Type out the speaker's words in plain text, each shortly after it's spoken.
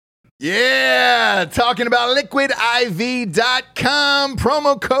Yeah, talking about liquidiv.com,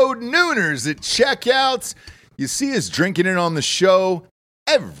 promo code Nooners at checkout. You see us drinking it on the show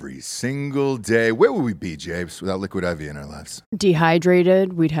every single day. Where would we be, James, without Liquid IV in our lives?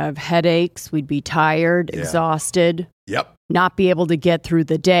 Dehydrated, we'd have headaches, we'd be tired, exhausted. Yep. Not be able to get through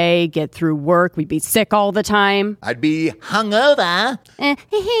the day, get through work. We'd be sick all the time. I'd be hungover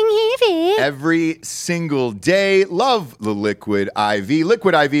every single day. Love the Liquid IV.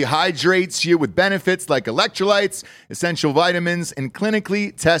 Liquid IV hydrates you with benefits like electrolytes, essential vitamins, and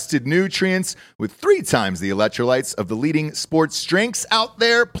clinically tested nutrients with 3 times the electrolytes of the leading sports drinks out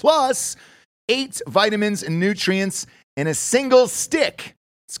there, plus 8 vitamins and nutrients in a single stick.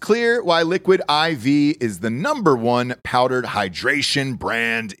 It's clear why Liquid IV is the #1 powdered hydration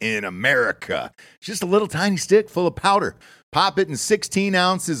brand in America. It's just a little tiny stick full of powder. Pop it in 16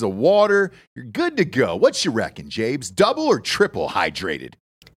 ounces of water. You're good to go. What you reckon, Jabes? Double or triple hydrated?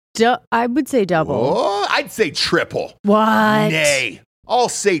 I would say double. Oh, I'd say triple. What? Nay, I'll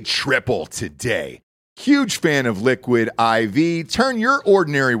say triple today. Huge fan of Liquid IV. Turn your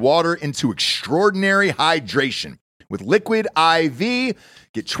ordinary water into extraordinary hydration. With Liquid IV,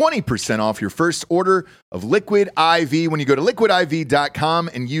 get 20% off your first order of Liquid IV when you go to liquidiv.com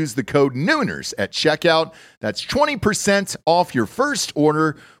and use the code Nooners at checkout. That's 20% off your first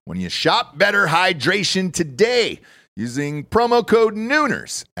order when you shop better hydration today using promo code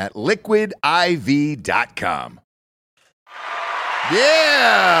Nooners at liquidiv.com.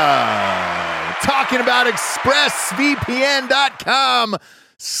 Yeah! Talking about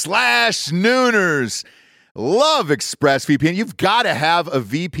expressvpn.com/Nooners. Love ExpressVPN. You've got to have a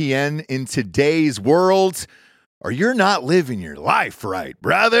VPN in today's world, or you're not living your life right,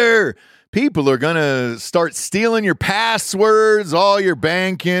 brother. People are going to start stealing your passwords, all your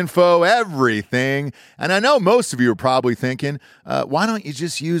bank info, everything. And I know most of you are probably thinking, why don't you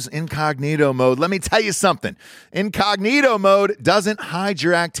just use incognito mode? Let me tell you something. Incognito mode doesn't hide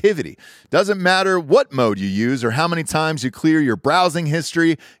your activity. Doesn't matter what mode you use or how many times you clear your browsing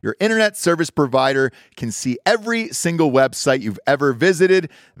history, your internet service provider can see every single website you've ever visited.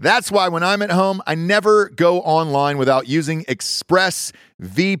 That's why when I'm at home, I never go online without using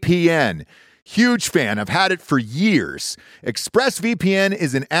ExpressVPN. Huge fan. I've had it for years. ExpressVPN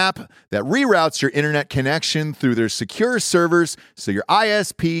is an app that reroutes your internet connection through their secure servers so your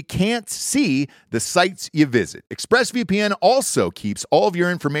ISP can't see the sites you visit. ExpressVPN also keeps all of your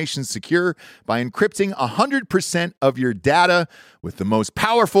information secure by encrypting 100% of your data with the most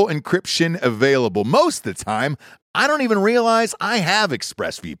powerful encryption available. Most of the time, I don't even realize I have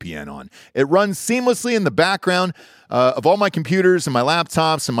ExpressVPN on. It runs seamlessly in the background of all my computers and my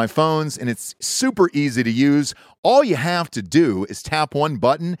laptops and my phones, and it's super easy to use. All you have to do is tap one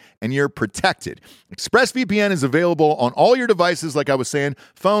button and you're protected. ExpressVPN is available on all your devices, like I was saying,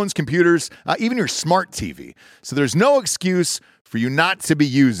 phones, computers, even your smart TV. So there's no excuse for you not to be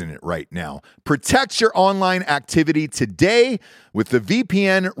using it right now. Protect your online activity today with the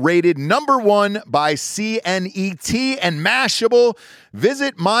VPN rated #1 by CNET and Mashable.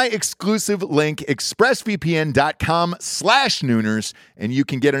 Visit my exclusive link, expressvpn.com/Nooners, and you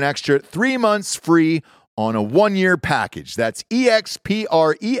can get an extra 3 months free on a 1-year package. That's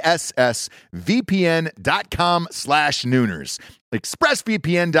expressvpn.com/Nooners.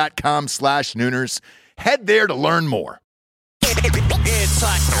 expressvpn.com/Nooners. Head there to learn more. Ladies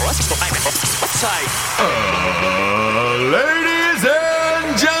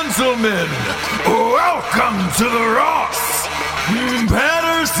and gentlemen, welcome to the Ross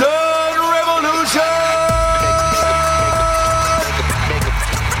Patterson Revolution!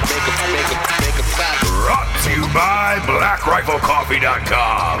 Brought to you by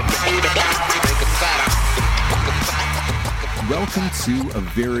BlackRifleCoffee.com. Welcome to a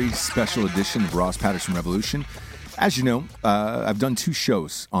very special edition of Ross Patterson Revolution. As you know, I've done 2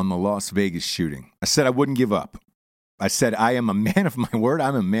 shows on the Las Vegas shooting. I said I wouldn't give up. I said I am a man of my word.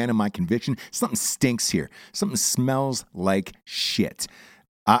 I'm a man of my conviction. Something stinks here. Something smells like shit.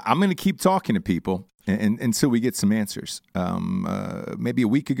 I'm going to keep talking to people until we get some answers. Maybe a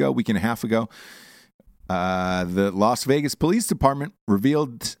week and a half ago, the Las Vegas Police Department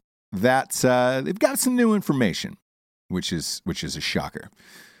revealed that they've got some new information, which is a shocker.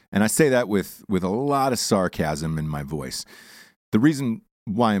 And I say that with a lot of sarcasm in my voice. The reason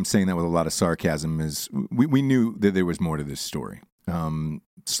why I'm saying that with a lot of sarcasm is we knew that there was more to this story.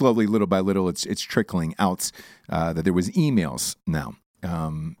 Slowly, little by little, it's trickling out that there was emails now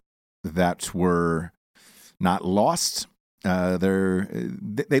that were not lost.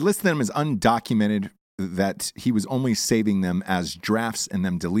 They listed them as undocumented, that he was only saving them as drafts and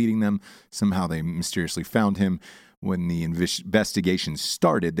them deleting them. Somehow they mysteriously found him. when the investigation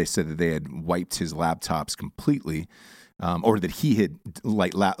started, they said that they had wiped his laptops completely, or that he had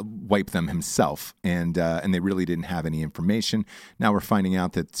wiped them himself, and they really didn't have any information. Now we're finding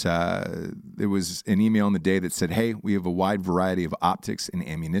out that there was an email in the day that said, "Hey, we have a wide variety of optics and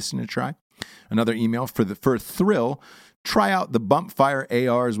ammunition to try." Another email for a thrill. Try out the bump fire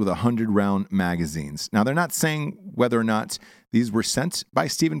ARs with 100-round magazines. Now, they're not saying whether or not these were sent by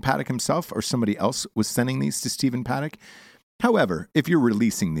Stephen Paddock himself or somebody else was sending these to Stephen Paddock. However, if you're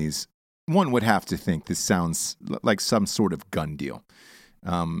releasing these, one would have to think this sounds like some sort of gun deal.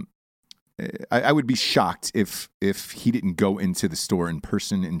 I would be shocked if he didn't go into the store in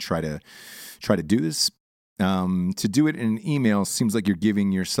person and try to do this. To do it in an email seems like you're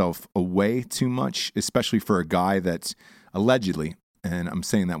giving yourself away too much, especially for a guy that allegedly, and I'm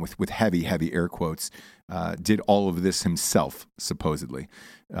saying that with heavy, heavy air quotes, did all of this himself, supposedly.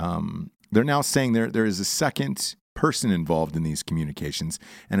 They're now saying there is a second person involved in these communications,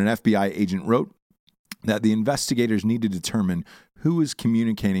 and an FBI agent wrote that the investigators need to determine who is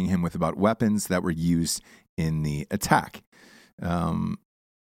communicating him with about weapons that were used in the attack.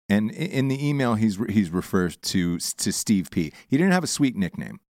 And in the email, he's referred to Steve P. He didn't have a sweet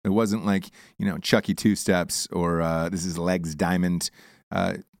nickname. It wasn't like, Chucky Two Steps or this is Legs Diamond.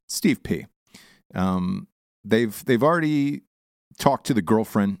 Steve P. They've already talked to the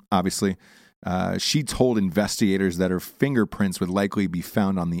girlfriend, obviously. She told investigators that her fingerprints would likely be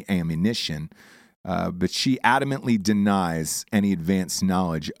found on the ammunition, but she adamantly denies any advanced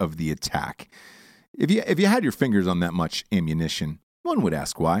knowledge of the attack. If you had your fingers on that much ammunition, one would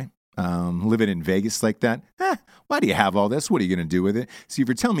ask why. Living in Vegas like that, why do you have all this? What are you going to do with it? See, if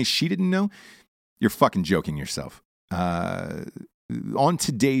you're telling me she didn't know, you're fucking joking yourself. On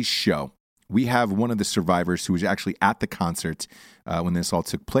today's show, we have one of the survivors who was actually at the concert when this all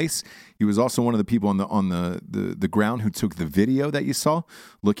took place. He was also one of the people on the ground who took the video that you saw,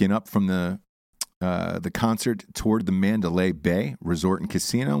 looking up from the concert toward the Mandalay Bay Resort and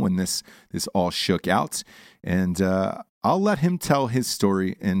Casino when this all shook out. And I'll let him tell his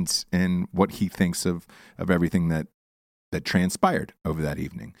story and what he thinks of everything that transpired over that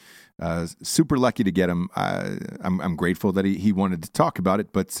evening. Super lucky to get him. I'm grateful that he wanted to talk about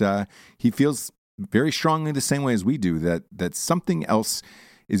it, but he feels very strongly the same way as we do that something else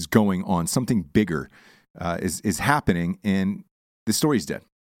is going on, something bigger is happening, and the story's dead.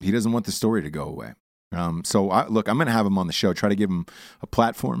 He doesn't want the story to go away. So look, I'm going to have him on the show, try to give him a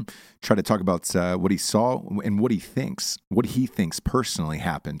platform, try to talk about what he saw and what he thinks personally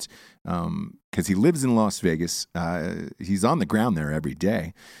happened. Because he lives in Las Vegas. He's on the ground there every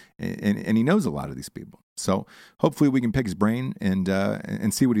day, and he knows a lot of these people. So hopefully we can pick his brain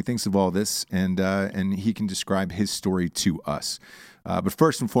and see what he thinks of all this, and he can describe his story to us. But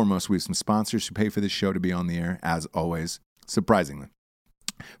first and foremost, we have some sponsors who pay for this show to be on the air, as always, surprisingly.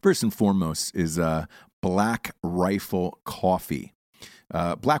 First and foremost is Black Rifle Coffee.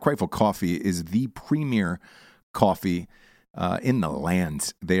 Black Rifle Coffee is the premier coffee in the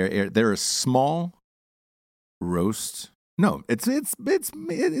land. They're a small roast. No, is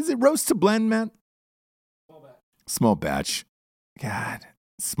it roast to blend, Matt? Small batch. God,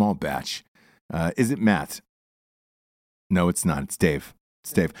 small batch. Is it Matt? No, it's not. It's Dave.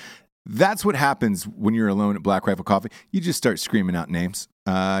 That's what happens when you're alone at Black Rifle Coffee. You just start screaming out names.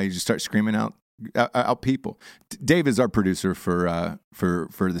 You just start screaming out people. Dave is our producer for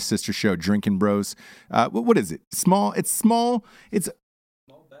the sister show Drinking Bros. What is it? Small. It's small. It's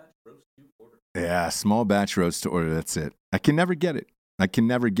small batch roast to order. Yeah, small batch roast to order. That's it. I can never get it.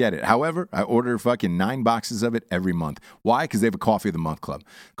 However, I order fucking 9 boxes of it every month. Why? Because they have a Coffee of the Month club.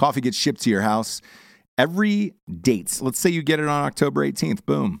 Coffee gets shipped to your house every date. Let's say you get it on October 18th.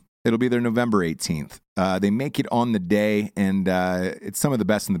 Boom. It'll be there November 18th. They make it on the day, and it's some of the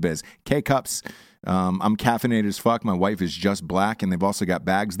best in the biz. K-Cups, I'm caffeinated as fuck. My wife is just black, and they've also got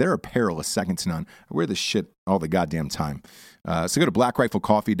bags. Their apparel is second to none. I wear this shit all the goddamn time. So go to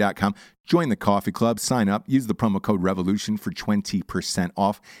blackriflecoffee.com, join the coffee club, sign up, use the promo code REVOLUTION for 20%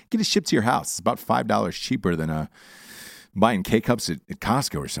 off. Get it shipped to your house. It's about $5 cheaper than buying K-Cups at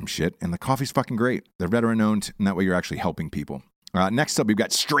Costco or some shit, and the coffee's fucking great. They're veteran-owned, and that way you're actually helping people. Next up, we've got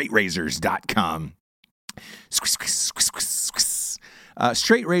straightrazors.com.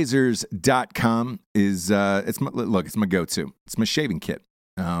 Straightrazors.com is it's my go-to. It's my shaving kit.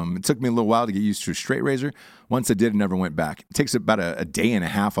 It took me a little while to get used to a straight razor. Once I did, I never went back. It takes about a day and a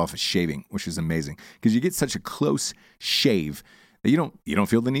half off of shaving, which is amazing because you get such a close shave that you don't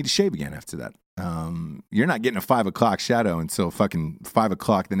feel the need to shave again after that. You're not getting a 5 o'clock shadow until fucking 5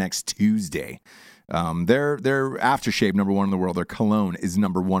 o'clock the next Tuesday. Their aftershave, number one in the world. Their cologne is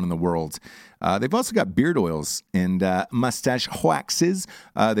number one in the world. They've also got beard oils and mustache waxes.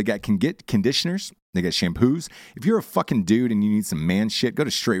 They got conditioners. They got shampoos. If you're a fucking dude and you need some man shit, go to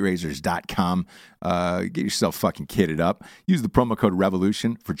straightrazors.com. Get yourself fucking kitted up. Use the promo code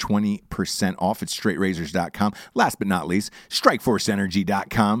REVOLUTION for 20% off at straightrazors.com. Last but not least,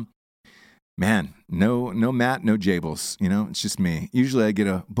 strikeforceenergy.com. Man, no Matt, no Jables. You know, it's just me. Usually I get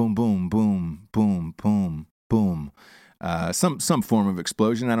a boom, boom, boom, boom, boom, boom. Some form of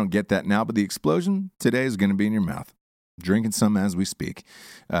explosion. I don't get that now, but the explosion today is going to be in your mouth. Drinking some as we speak.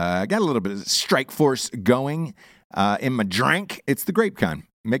 I got a little bit of Strike Force going in my drink. It's the grape kind.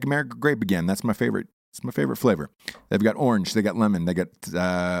 Make America grape again. That's my favorite. It's my favorite flavor. They've got orange. They got lemon. They got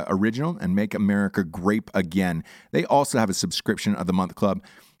original and Make America grape again. They also have a subscription of the month club.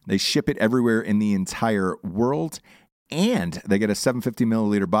 They ship it everywhere in the entire world. And they get a 750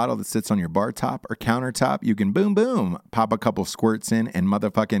 milliliter bottle that sits on your bar top or countertop. You can boom, boom, pop a couple squirts in and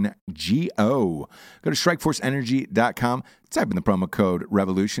motherfucking Go to strikeforceenergy.com. Type in the promo code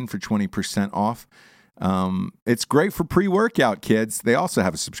REVOLUTION for 20% off. It's great for pre-workout, kids. They also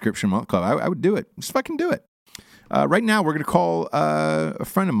have a subscription month club. I would do it. Just fucking do it. Right now, we're going to call a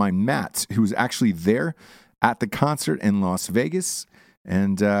friend of mine, Matt, who was actually there at the concert in Las Vegas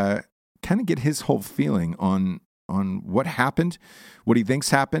and kind of get his whole feeling on what happened, what he thinks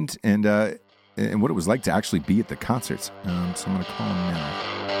happened, and what it was like to actually be at the concerts. So I'm going to call him now.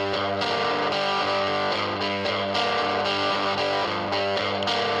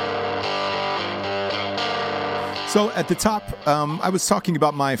 So at the top, I was talking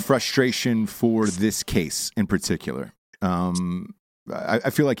about my frustration for this case in particular. I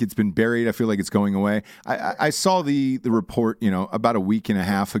feel like it's been buried. I feel like it's going away. I saw the report, about a week and a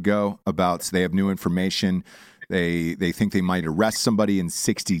half ago about they have new information. They think they might arrest somebody in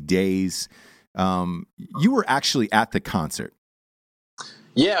 60 days. You were actually at the concert.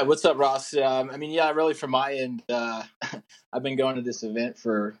 Yeah, what's up, Ross? Really from my end, I've been going to this event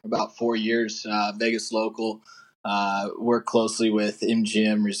for about 4 years, Vegas local. Worked closely with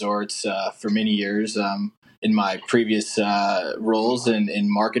MGM Resorts for many years in my previous roles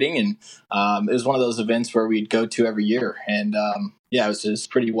in marketing. And it was one of those events where we'd go to every year. And it was just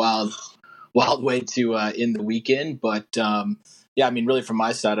pretty wild way to end the weekend. But really from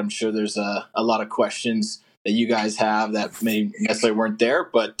my side, I'm sure there's a lot of questions that you guys have that maybe necessarily weren't there,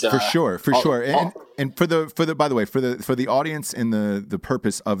 but for sure. And for the by the way, for the audience and the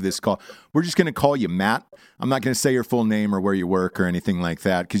purpose of this call, we're just going to call you Matt. I'm not going to say your full name or where you work or anything like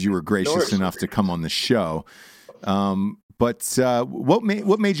that because you were gracious enough to come on the show. But what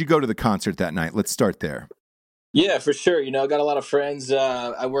made you go to the concert that night? Let's start there. Yeah, for sure. I got a lot of friends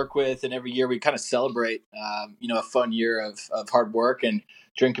I work with, and every year we kind of celebrate, a fun year of hard work and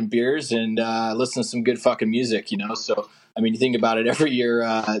drinking beers and listening to some good fucking music, So, you think about it, every year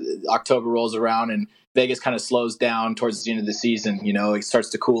October rolls around and Vegas kind of slows down towards the end of the season. It starts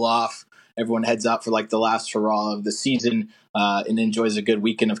to cool off. Everyone heads out for like the last hurrah of the season and enjoys a good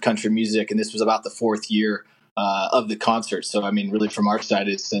weekend of country music. And this was about the fourth year of the concert. So, really from our side,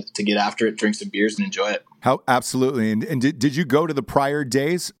 it's to get after it, drink some beers and enjoy it. How absolutely. And did you go to the prior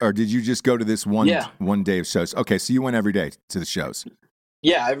days or did you just go to this one day of shows? Okay. So you went every day to the shows.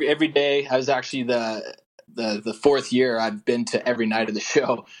 Yeah. Every day. I was actually the fourth year I've been to every night of the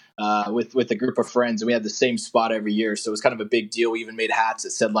show with a group of friends, and we had the same spot every year. So it was kind of a big deal. We even made hats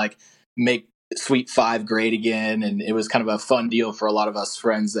that said like, make Suite 5 great again. And it was kind of a fun deal for a lot of us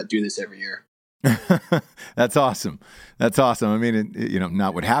friends that do this every year. That's awesome.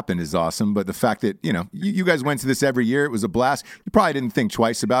 Not what happened is awesome, but the fact that, you guys went to this every year, it was a blast. You probably didn't think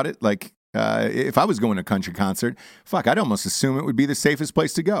twice about it. Like, if I was going to a country concert, I'd almost assume it would be the safest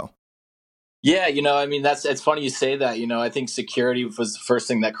place to go. Yeah. It's funny you say that. I think security was the first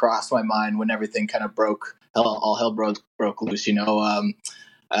thing that crossed my mind when everything kind of all hell broke loose,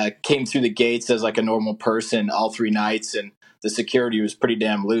 came through the gates as like a normal person all 3 nights, and the security was pretty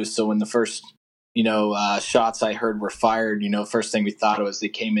damn loose. So when the first, shots I heard were fired, first thing we thought was they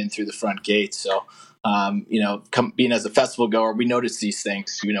came in through the front gate. So, being as a festival goer, we notice these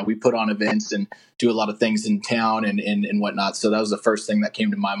things. We put on events and do a lot of things in town and whatnot. So that was the first thing that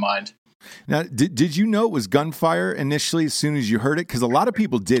came to my mind. Now, did you know it was gunfire initially as soon as you heard it? Because a lot of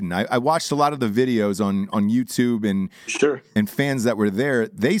people didn't. I watched a lot of the videos on YouTube and sure. And fans that were there,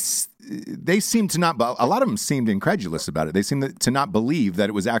 they seemed to not, a lot of them seemed incredulous about it. They seemed to not believe that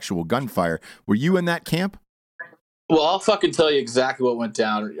it was actual gunfire. Were you in that camp? Well, I'll fucking tell you exactly what went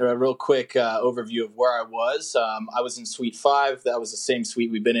down. A real quick overview of where I was. I was in Suite 5. That was the same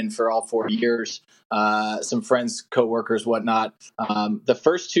suite we've been in for all 4 years. Some friends, coworkers, whatnot. The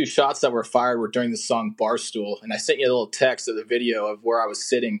first 2 shots that were fired were during the song Barstool. And I sent you a little text of the video of where I was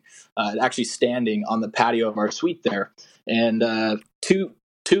sitting, actually standing on the patio of our suite there. And I have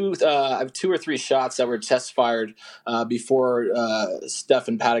 2 or 3 shots that were test fired before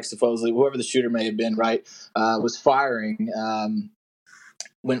Stephen Paddock, supposedly, whoever the shooter may have been, right, was firing.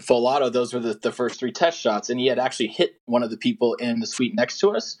 Went full auto. Those were the first 3 test shots, and he had actually hit one of the people in the suite next to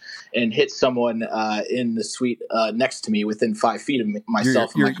us, and hit someone in the suite next to me within 5 feet of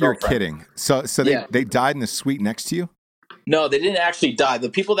myself. You're kidding. So they died in the suite next to you? No, they didn't actually die. The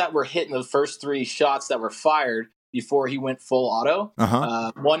people that were hit in the first 3 shots that were fired before he went full auto.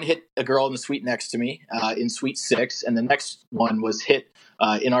 One hit a girl in the suite next to me in Suite 6, and the next one was hit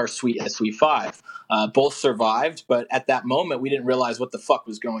in our suite at Suite 5. Both survived, but at that moment, we didn't realize what the fuck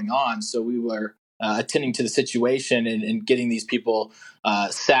was going on. So we were attending to the situation and getting these people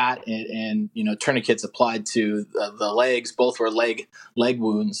sat and tourniquets applied to the legs. Both were leg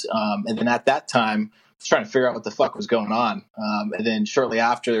wounds. And then at that time, I was trying to figure out what the fuck was going on. And then shortly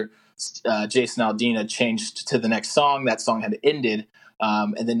after, Jason Aldean had changed to the next song. That song had ended.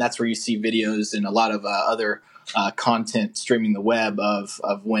 And then that's where you see videos and a lot of other content streaming the web of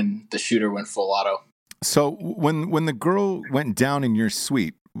when the shooter went full auto. So when the girl went down in your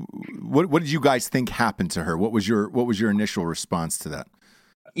suite, what did you guys think happened to her? What was your initial response to that?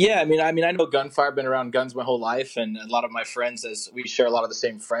 Yeah, I mean, I know gunfire. I've been around guns my whole life, and a lot of my friends, as we share a lot of the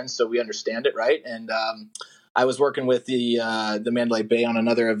same friends, so we understand it, right? And I was working with the Mandalay Bay on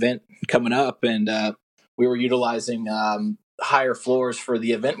another event coming up, and we were utilizing higher floors for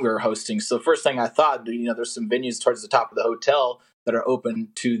the event we were hosting. So the first thing I thought, there's some venues towards the top of the hotel that are open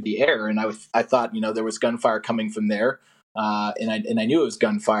to the air, and I thought, there was gunfire coming from there, and I knew it was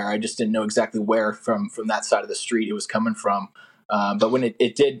gunfire. I just didn't know exactly where from that side of the street it was coming from. But when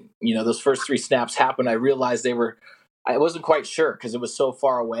it did, those first 3 snaps happened, I realized I wasn't quite sure because it was so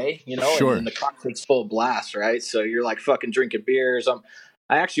far away, Sure. and the concert's full blast, right? So you're like fucking drinking beers.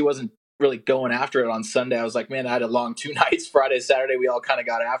 I actually wasn't really going after it on Sunday. I was like, man, I had a long 2 nights, Friday, Saturday, we all kind of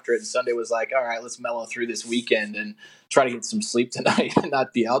got after it. And Sunday was like, all right, let's mellow through this weekend and try to get some sleep tonight and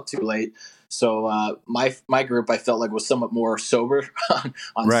not be out too late. So my group, I felt like, was somewhat more sober on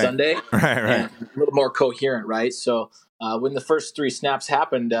Right. Sunday. Right. And a little more coherent, right? So when the first 3 snaps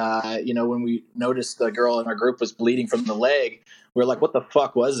happened, when we noticed the girl in our group was bleeding from the leg, we were like, what the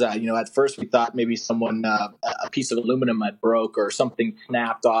fuck was that? At first we thought maybe someone, a piece of aluminum had broke or something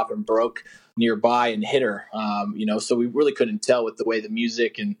snapped off and broke nearby and hit her. So we really couldn't tell with the way the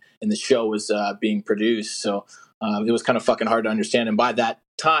music and the show was being produced. So it was kind of fucking hard to understand. And by that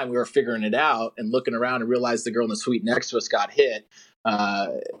time we were figuring it out and looking around and realized the girl in the suite next to us got hit.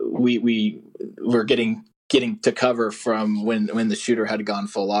 We were getting to cover from when the shooter had gone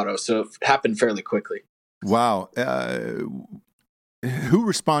full auto. So it happened fairly quickly. Wow. Who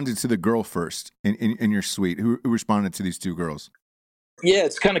responded to the girl first in your suite? Who responded to these 2 girls? Yeah,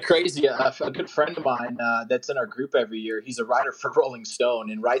 it's kind of crazy. A good friend of mine that's in our group every year, he's a writer for Rolling Stone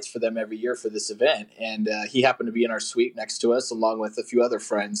and writes for them every year for this event. And he happened to be in our suite next to us along with a few other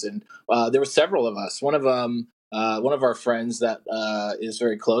friends. And there were several of us. One of our friends that is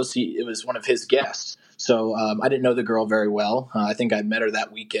very close, it was one of his guests. So I didn't know the girl very well. I think I met her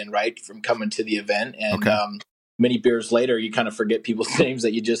that weekend, right, from coming to the event. And many beers later, you kind of forget people's names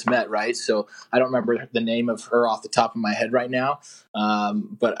that you just met, right? So I don't remember the name of her off the top of my head right now.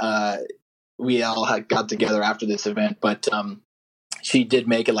 But we all got together after this event. But she did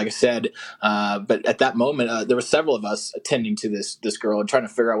make it, like I said. But at that moment, there were several of us attending to this girl and trying to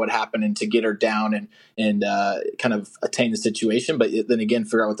figure out what happened and to get her down and kind of attain the situation. But then again,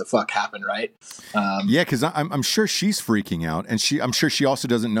 figure out what the fuck happened, right? Yeah, because I'm sure she's freaking out, and I'm sure she also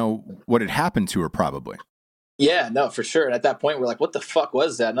doesn't know what had happened to her, probably. Yeah, no, for sure. And at that point, we're like, what the fuck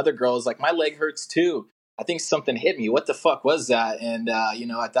was that? Another girl is like, my leg hurts too. I think something hit me. What the fuck was that? And,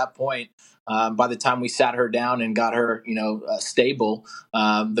 at that point, by the time we sat her down and got her, stable,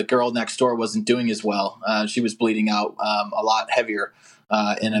 the girl next door wasn't doing as well. She was bleeding out a lot heavier.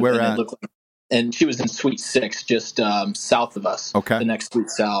 And she was in Suite 6, just south of us. Okay. The next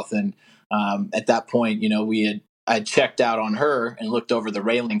suite south. And at that point, I checked out on her and looked over the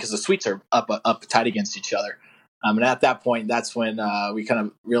railing because the suites are up tight against each other. And at that point, that's when we kind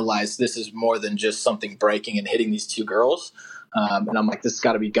of realized this is more than just something breaking and hitting these 2 girls. And I'm like, this has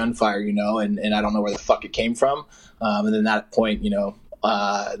got to be gunfire, and I don't know where the fuck it came from. And then at that point,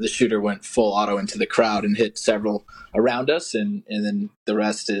 the shooter went full auto into the crowd and hit several around us. And then the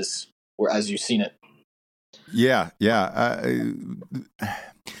rest is as you've seen it. Yeah.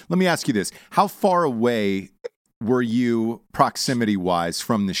 Let me ask you this. How far away were you proximity-wise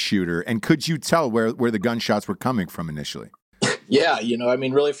from the shooter, and could you tell where the gunshots were coming from initially? Yeah, I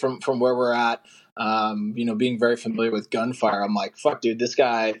mean, really from where we're at, being very familiar with gunfire, I'm like, fuck, dude, this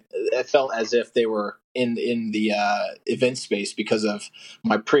guy, it felt as if they were in the event space because of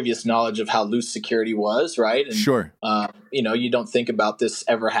my previous knowledge of how loose security was, right? And, Sure. you don't think about this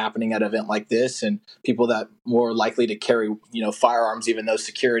ever happening at an event like this, and people that more likely to carry, firearms, even though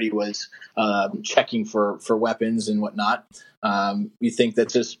security was checking for weapons and whatnot. You think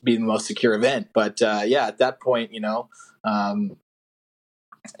that's just being the most secure event. But at that point,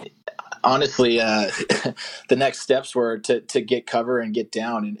 honestly, the next steps were to get cover and get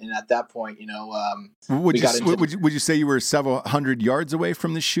down. And at that point, would you say you were several hundred yards away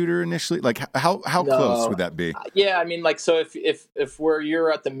from the shooter initially? Like how close would that be? Yeah, I mean, like, so if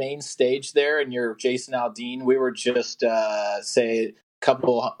you're at the main stage there and you're Jason Aldean, we were just say a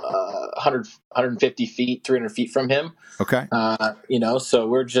couple 150 feet, 300 feet from him. Okay. So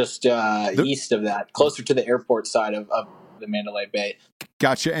we're just east of that, closer to the airport side of the Mandalay Bay.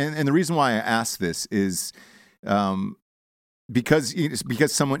 Gotcha. And the reason why I ask this is because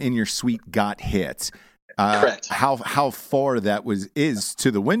someone in your suite got hit. Correct. How far that is to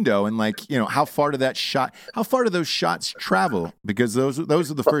the window, and how far do those shots travel? Because those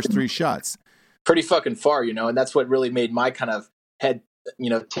are the first three shots. Pretty fucking far, and that's what really made my kind of head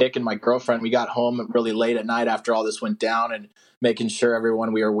tick. And my girlfriend, we got home really late at night after all this went down, and making sure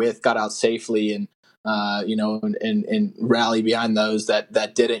everyone we were with got out safely, and and rally behind those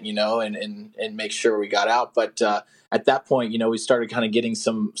that didn't, and make sure we got out. But at that point, we started kind of getting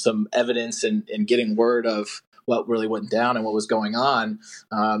some evidence and getting word of what really went down and what was going on,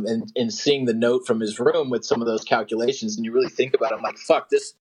 and seeing the note from his room with some of those calculations. And you really think about it, I'm like, fuck,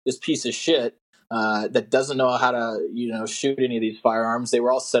 this piece of shit that doesn't know how to shoot any of these firearms. They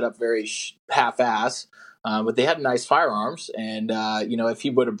were all set up very half-ass, but they had nice firearms. And if he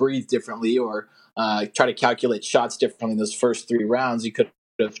would have breathed differently or try to calculate shots differently in those first three rounds, you could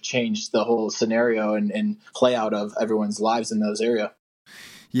have changed the whole scenario and play out of everyone's lives in those areas.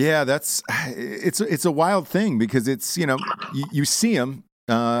 Yeah, it's a wild thing because it's, you see him,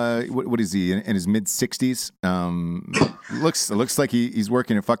 what is he, in his mid-60s? Looks like he's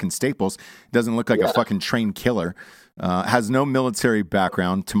working at fucking Staples. Doesn't look like a fucking trained killer. Has no military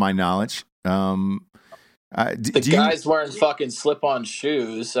background, to my knowledge. Guy's wearing fucking slip-on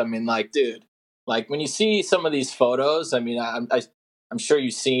shoes. I mean, like, dude, like when you see some of these photos, I mean, I'm sure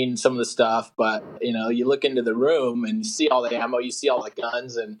you've seen some of the stuff, but you look into the room and you see all the ammo, you see all the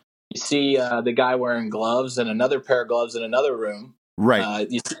guns, and you see the guy wearing gloves and another pair of gloves in another room. Right.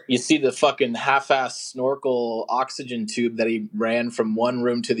 You see the fucking half-ass snorkel oxygen tube that he ran from one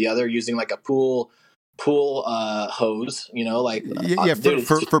room to the other using like a pool hose. Dude,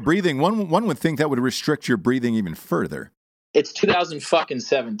 for breathing, one would think that would restrict your breathing even further. It's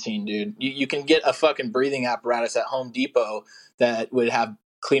 2017, dude. You can get a fucking breathing apparatus at Home Depot that would have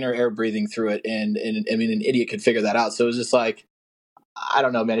cleaner air breathing through it, and I mean, an idiot could figure that out. So it was just like, I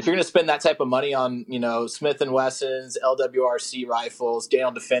don't know, man. If you're going to spend that type of money on, Smith & Wessons, LWRC rifles,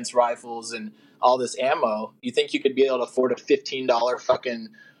 Daniel Defense rifles, and all this ammo, you think you could be able to afford a $15 fucking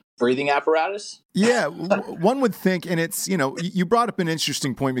breathing apparatus? Yeah, one would think, and it's, you brought up an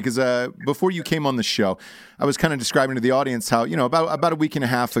interesting point because before you came on the show, I was kind of describing to the audience how, about a week and a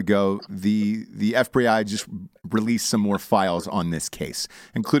half ago, the FBI just released some more files on this case,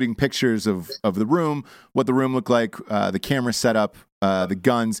 including pictures of the room, what the room looked like, the camera setup, the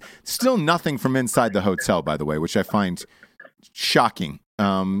guns. Still nothing from inside the hotel, by the way, which I find shocking.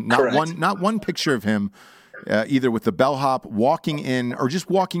 Not one picture of him. Either with the bellhop walking in or just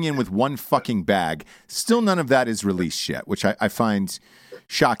walking in with one fucking bag. Still none of that is released yet, which I find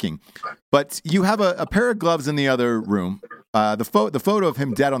shocking. But you have a pair of gloves in the other room. The photo of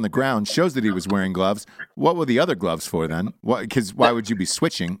him dead on the ground shows that he was wearing gloves. What were the other gloves for then? Because why would you be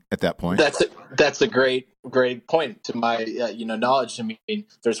switching at that point? That's a great point to my knowledge. I mean,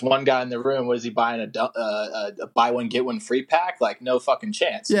 there's one guy in the room. Was he buying a buy one get one free pack? Like, no fucking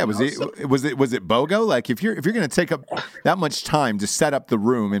chance. Yeah, was it BOGO? Like, if you're going to take up that much time to set up the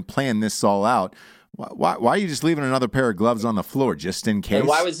room and plan this all out, why are you just leaving another pair of gloves on the floor just in case? And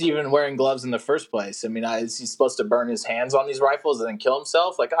why was he even wearing gloves in the first place? I mean, is he supposed to burn his hands on these rifles and then kill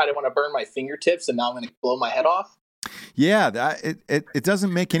himself? Like, I didn't want to burn my fingertips and now I'm going to blow my head off? Yeah, it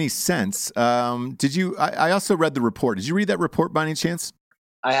doesn't make any sense. Did you? I also read the report. Did you read that report by any chance?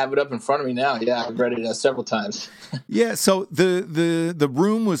 I have it up in front of me now. Yeah, I've read it several times. Yeah, so the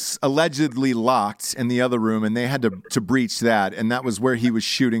room was allegedly locked in the other room, and they had to breach that, and that was where he was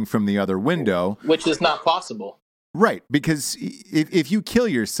shooting from the other window. Which is not possible. Right, because if you kill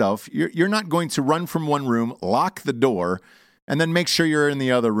yourself, you're not going to run from one room, lock the door, and then make sure you're in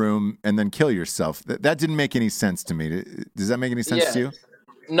the other room and then kill yourself. That didn't make any sense to me. Does that make any sense to you?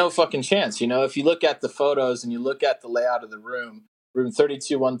 No fucking chance. You know, if you look at the photos and you look at the layout of the room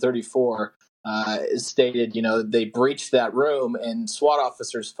 32-134 is stated, you know, they breached that room and SWAT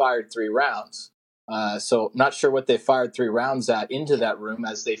officers fired 3 rounds. So not sure what they fired 3 rounds at into that room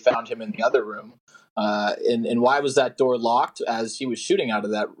as they found him in the other room. And why was that door locked as he was shooting out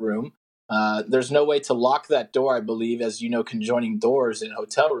of that room? There's no way to lock that door, I believe, as you know, conjoining doors in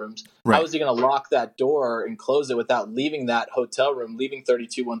hotel rooms. Right. How is he going to lock that door and close it without leaving that hotel room, leaving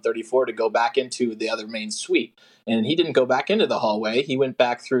 32-134 to go back into the other main suite? And he didn't go back into the hallway. He went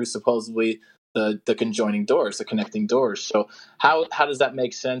back through supposedly the conjoining doors, the connecting doors. So how does that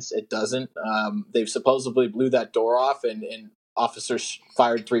make sense? It doesn't. They've supposedly blew that door off, and officers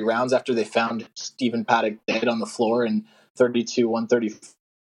fired 3 rounds after they found Stephen Paddock dead on the floor in 32-134.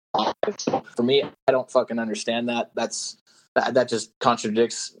 So for me, I don't fucking understand that. That just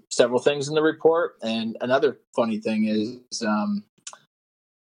contradicts several things in the report. And another funny thing is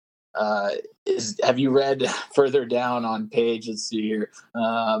have you read further down on page? Let's see here.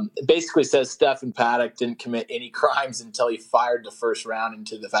 It basically says Stephen Paddock didn't commit any crimes until he fired the first round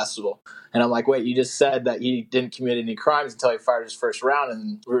into the festival. And I'm like, wait, you just said that he didn't commit any crimes until he fired his first round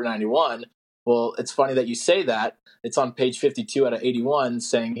in Route 91. Well, it's funny that you say that. It's on page 52 out of 81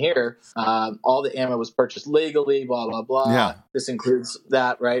 saying here, all the ammo was purchased legally, blah, blah, blah. Yeah. This includes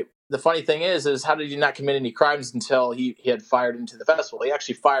that, right? The funny thing is how did he not commit any crimes until he had fired into the festival? He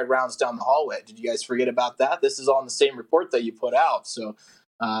actually fired rounds down the hallway. Did you guys forget about that? This is all in the same report that you put out. So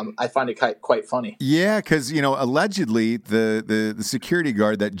I find it quite funny. Yeah, because, you know, allegedly the security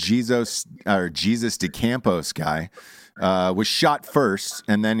guard, that Jesus DeCampos guy, was shot first,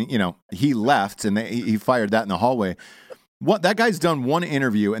 and then, you know, he left, and he fired that in the hallway. That guy's done one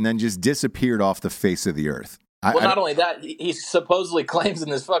interview and then just disappeared off the face of the earth. Not only that, he supposedly claims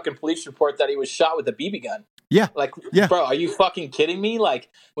in this fucking police report that he was shot with a BB gun. Yeah. Like, yeah. Bro, are you fucking kidding me? Like,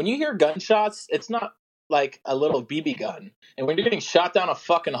 when you hear gunshots, it's not like a little BB gun. And when you're getting shot down a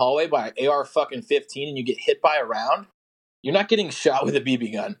fucking hallway by an AR fucking 15 and you get hit by a round, you're not getting shot with a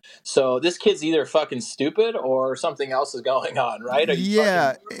BB gun. So this kid's either fucking stupid or something else is going on, right?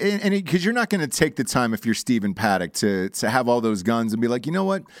 Yeah, and because you're not going to take the time, if you're Stephen Paddock, to have all those guns and be like, you know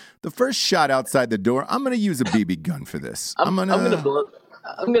what? The first shot outside the door, I'm going to use a BB gun for this. I'm going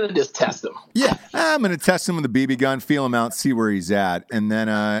to just test him. Yeah, I'm going to test him with a BB gun, feel him out, see where he's at, and then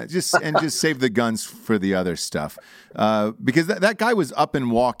just save the guns for the other stuff. Because that guy was up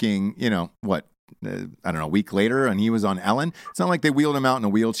and walking, you know, what? I don't know, a week later, and he was on Ellen. It's not like they wheeled him out in a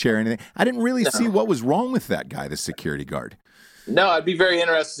wheelchair or anything. I didn't really see what was wrong with that guy, the security guard. No, I'd be very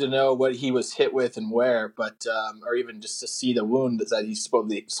interested to know what he was hit with and where, but or even just to see the wound that he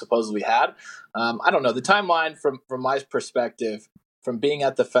supposedly had. I don't know. The timeline from my perspective, from being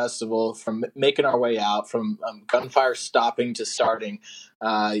at the festival, from making our way out, from gunfire stopping to starting,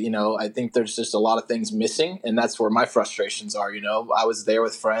 you know, I think there's just a lot of things missing, and that's where my frustrations are. You know, I was there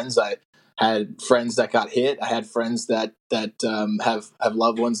with friends. I had friends that got hit. I had friends that have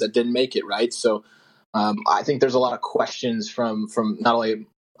loved ones that didn't make it, right? So I think there's a lot of questions from not only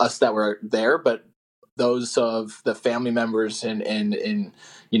us that were there, but those of the family members and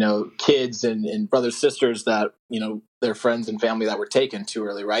you know, kids and brothers, sisters that, you know, their friends and family that were taken too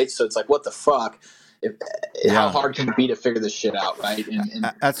early, right? So it's like, what the fuck? How hard can it be to figure this shit out, right? And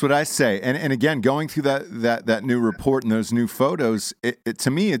that's what I say. And again, going through that new report and those new photos, to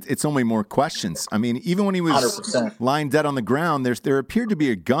me, it's only more questions. I mean, even when he was 100%. Lying dead on the ground, there appeared to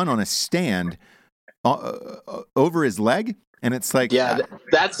be a gun on a stand over his leg. And it's like, yeah,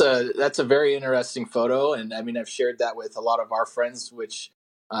 that's a very interesting photo. And I mean, I've shared that with a lot of our friends, which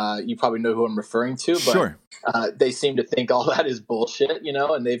you probably know who I'm referring to, but sure. They seem to think all that is bullshit, you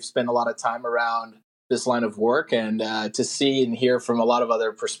know, and they've spent a lot of time around this line of work, and to see and hear from a lot of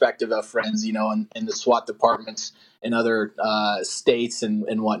other perspective of friends, you know, in the SWAT departments in other states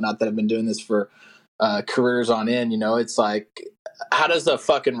and whatnot that have been doing this for careers on end, you know, it's like, how does a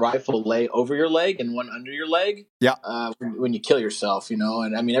fucking rifle lay over your leg and one under your leg? Yeah. When you kill yourself, you know,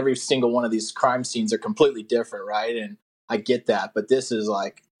 and I mean, every single one of these crime scenes are completely different, right? And I get that, but this is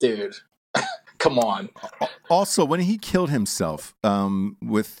like, dude, come on. Also, when he killed himself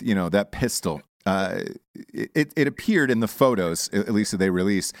with, you know, that pistol, it appeared in the photos, at least that they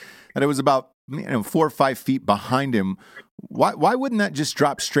released, that it was about 4 or 5 feet behind him. Why wouldn't that just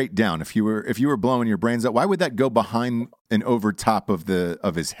drop straight down if you were blowing your brains out? Why would that go behind and over top of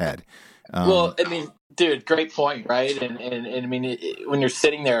his head? Well, I mean, dude, great point, right? And I mean, when you're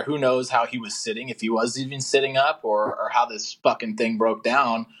sitting there, who knows how he was sitting, if he was even sitting up, or how this fucking thing broke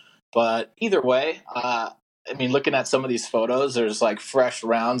down. But either way, I mean, looking at some of these photos, there's like fresh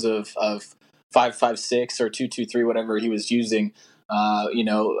rounds of 5.56 or 2.23, whatever he was using,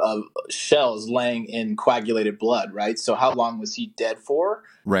 of shells laying in coagulated blood, right? So how long was he dead for?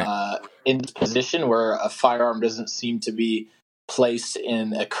 Right. In this position where a firearm doesn't seem to be placed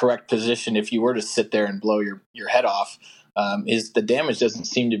in a correct position, if you were to sit there and blow your head off, the damage doesn't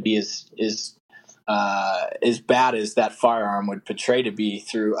seem to be as bad as that firearm would portray to be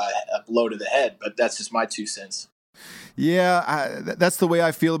through a blow to the head. But that's just my 2 cents. Yeah, that's the way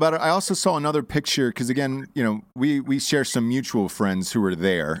I feel about it. I also saw another picture because, again, we share some mutual friends who were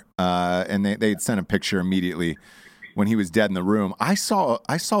there, and they had sent a picture immediately when he was dead in the room. I saw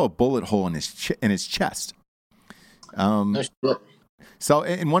a bullet hole in his chest. So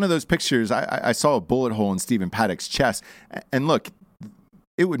in one of those pictures, I saw a bullet hole in Stephen Paddock's chest. And look,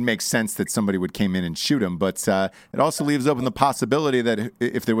 it would make sense that somebody would came in and shoot him, but it also leaves open the possibility that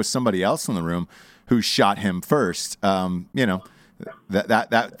if there was somebody else in the room who shot him first, that's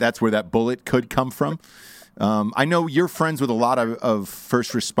where that bullet could come from. I know you're friends with a lot of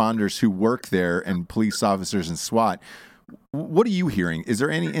first responders who work there and police officers and SWAT. What are you hearing? Is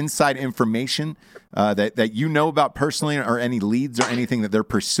there any inside information that you know about personally, or any leads or anything that they're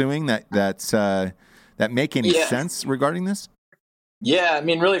pursuing that make any sense regarding this? Yeah, I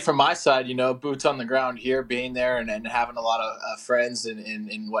mean, really from my side, boots on the ground here, being there and having a lot of friends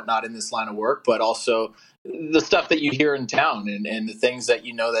and whatnot in this line of work, but also the stuff that you hear in town and the things that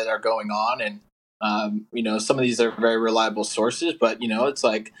that are going on. And, some of these are very reliable sources, but, it's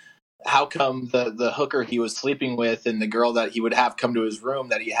like, how come the hooker he was sleeping with and the girl that he would have come to his room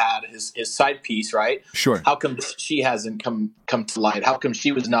that he had his side piece, right? Sure. How come she hasn't come to light? How come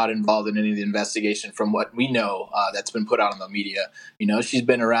she was not involved in any of the investigation from what we know that's been put out on the media? She's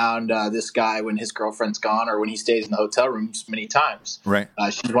been around this guy when his girlfriend's gone or when he stays in the hotel rooms many times. Right.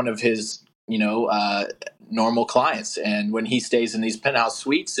 She's one of his, normal clients. And when he stays in these penthouse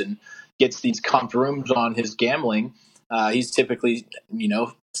suites and gets these comped rooms on his gambling, he's typically,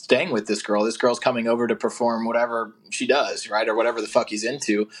 staying with this girl. This girl's coming over to perform whatever she does, right? Or whatever the fuck he's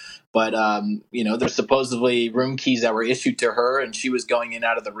into. But, there's supposedly room keys that were issued to her, and she was going in and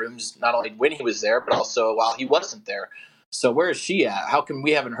out of the rooms, not only when he was there, but also while he wasn't there. So where is she at? How come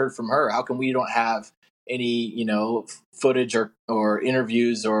we haven't heard from her? How come we don't have any, footage or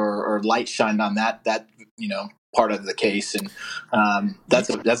interviews or light shined on that, part of the case? And that's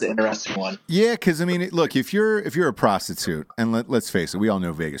an interesting one. Yeah, because I mean, look, if you're a prostitute, and let's face it, we all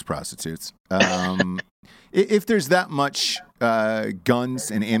know Vegas prostitutes. If there's that much guns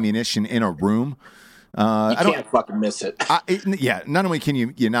and ammunition in a room, you can't fucking miss it. Not only can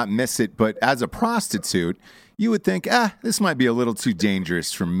you not miss it, but as a prostitute, you would think, this might be a little too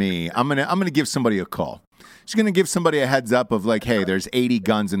dangerous for me. I'm gonna give somebody a call. She's going to give somebody a heads up of like, hey, there's 80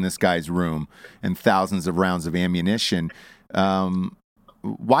 guns in this guy's room and thousands of rounds of ammunition.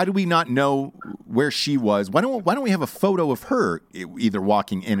 Why do we not know where she was? Why don't we have a photo of her either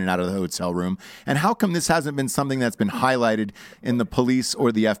walking in and out of the hotel room? And how come this hasn't been something that's been highlighted in the police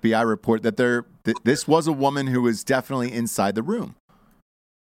or the FBI report that this was a woman who was definitely inside the room?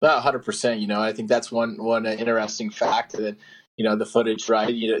 100%. I think that's one interesting fact that, the footage,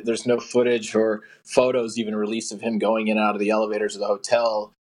 right? There's no footage or photos even released of him going in and out of the elevators of the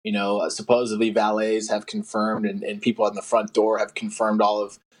hotel. Supposedly valets have confirmed and people on the front door have confirmed all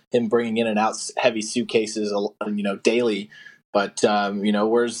of him bringing in and out heavy suitcases, daily. But,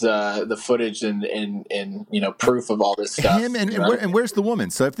 where's the footage and proof of all this stuff? And where's the woman?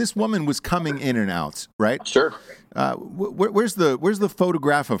 So if this woman was coming in and out, right? Sure. Where's the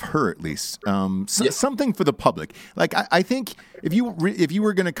photograph of her at least? Something for the public. Like I think if you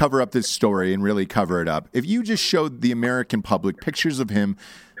were going to cover up this story and really cover it up, if you just showed the American public pictures of him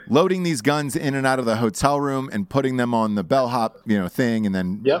loading these guns in and out of the hotel room and putting them on the bellhop, thing, and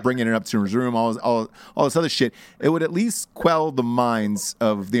then bringing it up to his room, all this other shit, it would at least quell the minds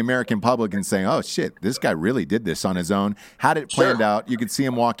of the American public and saying, oh shit, this guy really did this on his own, had it planned out. You could see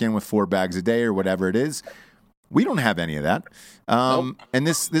him walk in with 4 bags a day or whatever it is. We don't have any of that. Nope. And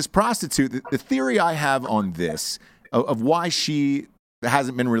this prostitute, the theory I have on this, of why she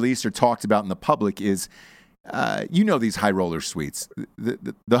hasn't been released or talked about in the public is, these high roller suites.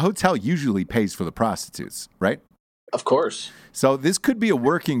 The hotel usually pays for the prostitutes, right? Of course. So this could be a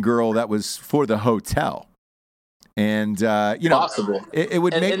working girl that was for the hotel. And you know, Possible. it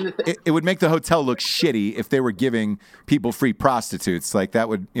would it would make the hotel look shitty if they were giving people free prostitutes. Like that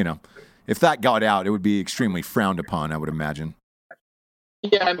would, you know, if that got out, it would be extremely frowned upon, I would imagine.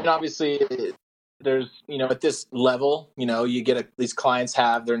 Yeah, I mean, obviously, there's, you know, at this level, you know, you get these clients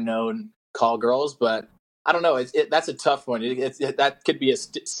have their known call girls, but I don't know. That's a tough one. That could be a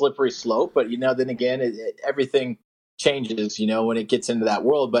slippery slope, but, you know, then again, everything changes, you know, when it gets into that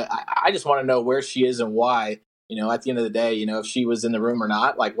world. But I just want to know where she is and why. You know, at the end of the day, you know, if she was in the room or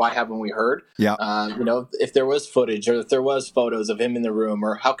not, like, why haven't we heard? Yeah. You know, if there was footage or if there was photos of him in the room,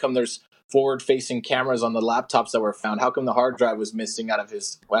 or how come there's forward-facing cameras on the laptops that were found? How come the hard drive was missing out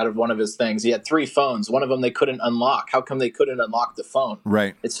of one of his things? He had 3 phones. One of them they couldn't unlock. How come they couldn't unlock the phone?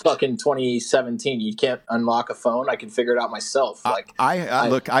 Right. It's fucking 2017. You can't unlock a phone. I can figure it out myself. Like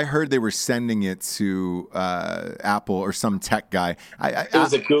look, I heard they were sending it to Apple or some tech guy. It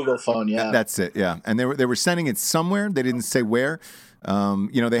was a Google phone. Yeah, that's it. Yeah, and they were sending it somewhere. They didn't say where. You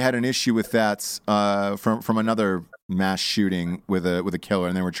know, they had an issue with that from another mass shooting with a killer,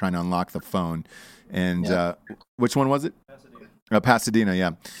 and they were trying to unlock the phone. And which one was it? Pasadena,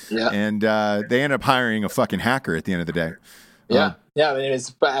 yeah. And they ended up hiring a fucking hacker at the end of the day. Yeah. I mean,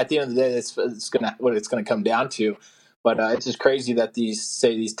 at the end of the day, it's what it's gonna come down to. But it's just crazy that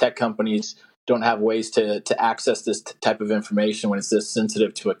these tech companies don't have ways to access this type of information when it's this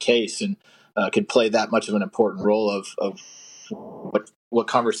sensitive to a case, and could play that much of an important role of what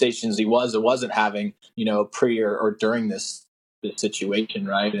conversations he was or wasn't having, you know, pre or during this situation,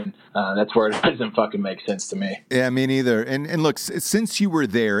 right? And that's where it doesn't fucking make sense to me. Yeah, me neither. And look, since you were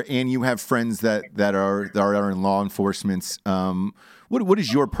there and you have friends that are in law enforcement, what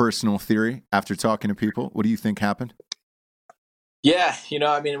is your personal theory after talking to people? What do you think happened? Yeah, you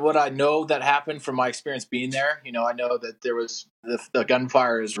know, I mean, what I know that happened from my experience being there, you know, I know that there was the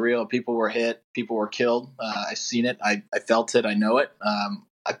gunfire is real. People were hit, people were killed. I've seen it. I felt it. I know it.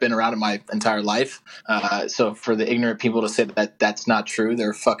 I've been around it my entire life. So for the ignorant people to say that that's not true,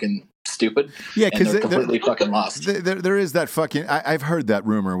 they're fucking stupid. Yeah, because they're completely fucking lost. There is that fucking. I've heard that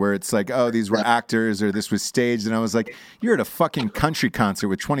rumor where it's like, oh, these were actors or this was staged, and I was like, you're at a fucking country concert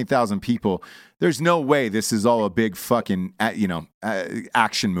with 20,000 people. There's no way this is all a big fucking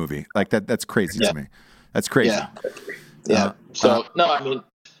action movie. Like that. That's crazy to me. That's crazy. Yeah. No, I mean,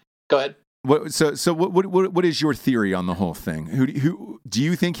 go ahead. What is your theory on the whole thing? Who do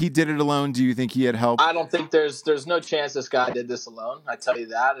you think he did it alone? Do you think he had help? I don't think there's no chance this guy did this alone. I tell you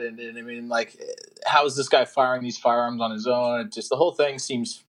that. And I mean, like, how is this guy firing these firearms on his own? Just the whole thing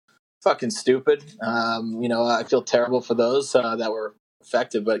seems fucking stupid. You know, I feel terrible for those that were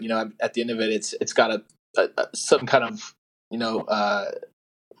affected, but you know, at the end of it, it's got some kind of, you know,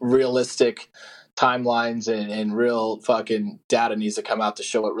 realistic timelines and real fucking data needs to come out to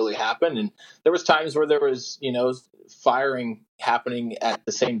show what really happened. And there was times where there was, you know, firing happening at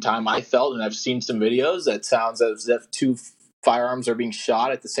the same time. I felt, and I've seen some videos that sounds as if 2 firearms are being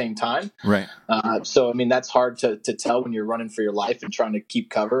shot at the same time. Right. So I mean, that's hard to tell when you're running for your life and trying to keep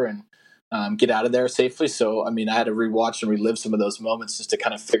cover and get out of there safely. So, I mean, I had to rewatch and relive some of those moments just to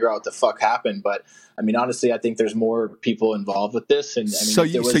kind of figure out what the fuck happened. But I mean, honestly, I think there's more people involved with this. And I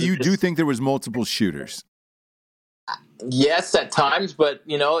mean, so you do think there was multiple shooters? Yes, at times, but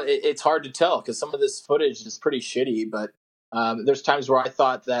you know, it's hard to tell because some of this footage is pretty shitty. But there's times where I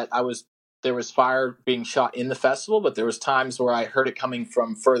thought that there was fire being shot in the festival, but there was times where I heard it coming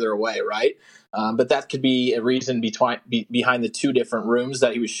from further away, right? But that could be a reason behind the 2 different rooms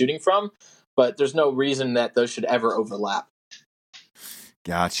that he was shooting from. But there's no reason that those should ever overlap.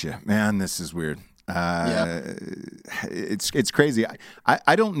 Gotcha, man. This is weird. It's crazy.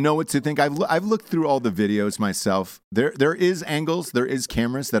 I don't know what to think. I've looked through all the videos myself. There is angles, there is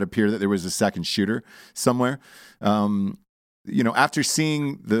cameras that appear that there was a second shooter somewhere. You know, after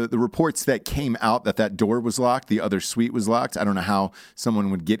seeing the reports that came out that door was locked, the other suite was locked. I don't know how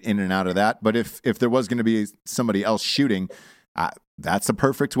someone would get in and out of that. But if there was going to be somebody else shooting, that's a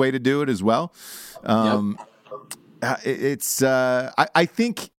perfect way to do it as well. It's I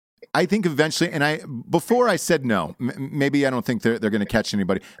think eventually, and before I said no, maybe I don't think they're going to catch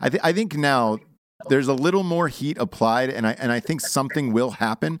anybody. I think now there's a little more heat applied, and I think something will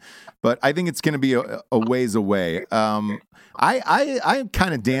happen, but I think it's going to be a ways away. I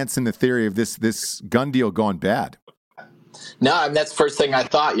kind of dance in the theory of this gun deal going bad. No, I mean, that's the first thing I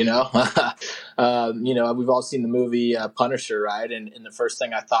thought, you know. You know, we've all seen the movie Punisher, right? And the first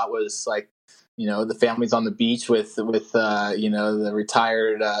thing I thought was like, you know, the family's on the beach with you know, the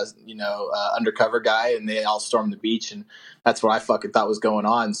retired undercover guy, and they all storm the beach, and that's what I fucking thought was going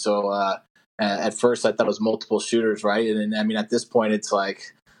on. So at first I thought it was multiple shooters, right? And I mean, at this point, it's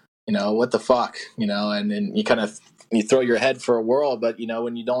like, what the fuck, and then you throw your head for a whirl, but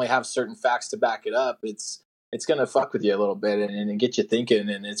when you only have certain facts to back it up, it's going to fuck with you a little bit and get you thinking.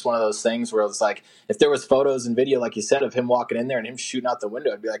 And it's one of those things where it's like, if there was photos and video, like you said, of him walking in there and him shooting out the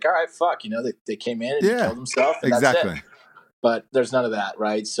window, I'd be like, all right, fuck, they came in and he killed himself. And exactly. That's it. But there's none of that,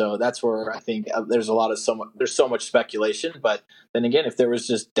 right? So that's where I think there's so much speculation. But then again, if there was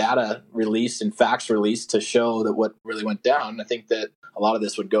just data released and facts released to show that what really went down, I think that a lot of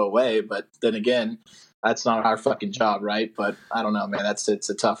this would go away. But then again, that's not our fucking job, right? But I don't know, man. It's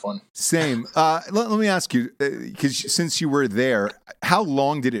a tough one. Same. Let me ask you, because since you were there, how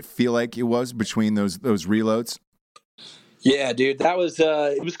long did it feel like it was between those reloads? Yeah, dude, that was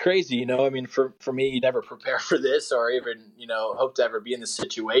it was crazy. I mean, for me, you never prepare for this or even hope to ever be in this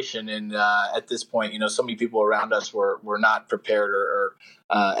situation. And at this point, so many people around us were not prepared or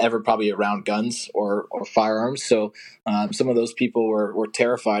ever probably around guns or firearms. So some of those people were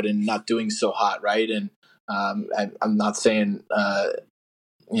terrified and not doing so hot, right? And I'm not saying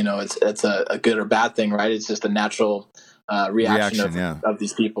it's a good or bad thing, right? It's just a natural reaction of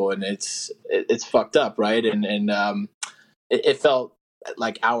these people, and it's fucked up, right? And it felt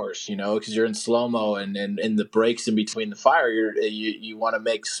like hours, because you're in slow-mo and in the breaks in between the fire, you want to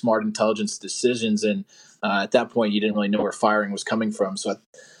make smart intelligence decisions. And at that point, you didn't really know where firing was coming from. So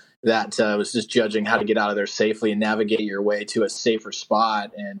that was just judging how to get out of there safely and navigate your way to a safer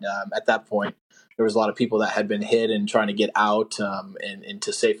spot. And at that point, there was a lot of people that had been hit and trying to get out and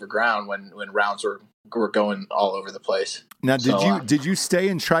into safer ground when rounds were going all over the place. Now, did you stay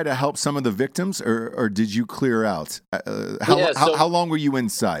and try to help some of the victims, or did you clear out? How long were you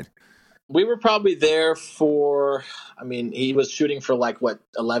inside? We were probably there for, he was shooting for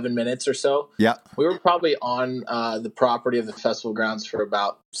 11 minutes or so. Yeah. We were probably on the property of the festival grounds for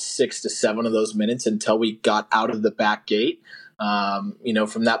about 6 to 7 of those minutes until we got out of the back gate.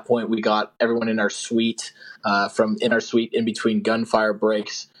 From that point, we got everyone in our suite, in between gunfire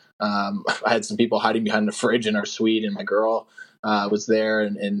breaks. I had some people hiding behind the fridge in our suite, and my girl was there.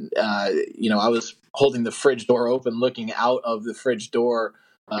 And I was holding the fridge door open, looking out of the fridge door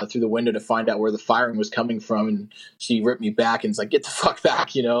through the window to find out where the firing was coming from. And she ripped me back and was like, get the fuck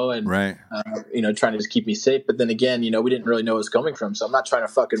back, and, right. Trying to just keep me safe. But then again, we didn't really know it was coming from. So I'm not trying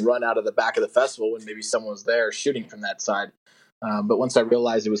to fucking run out of the back of the festival when maybe someone was there shooting from that side. But once I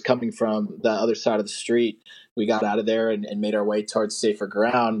realized it was coming from the other side of the street, we got out of there and made our way towards safer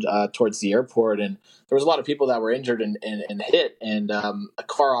ground, towards the airport. And there was a lot of people that were injured and hit, and a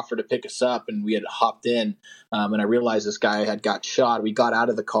car offered to pick us up, and we had hopped in. And I realized this guy had got shot. We got out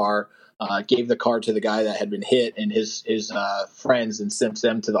of the car, gave the car to the guy that had been hit and his friends, and sent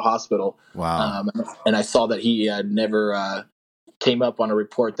them to the hospital. Wow. And I saw that he had never came up on a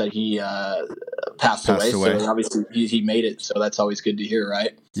report that he passed away. So obviously he made it. So that's always good to hear,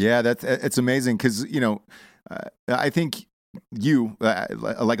 right? Yeah, it's amazing because, I think you,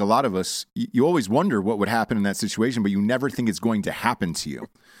 like a lot of us, you always wonder what would happen in that situation, but you never think it's going to happen to you.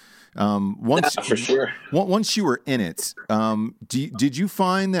 For sure. Once you were in it, did you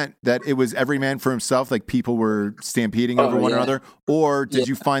find that it was every man for himself, like people were stampeding over one another, or did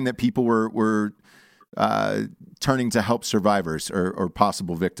you find that people were turning to help survivors or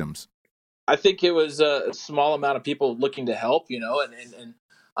possible victims? I think it was a small amount of people looking to help, and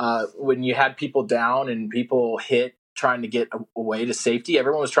when you had people down and people hit trying to get away to safety,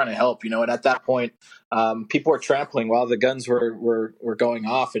 everyone was trying to help, and at that point, people were trampling while the guns were going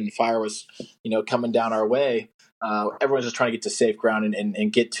off and fire was, coming down our way. Everyone's just trying to get to safe ground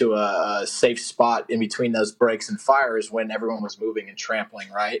and get to a safe spot in between those breaks and fires when everyone was moving and trampling,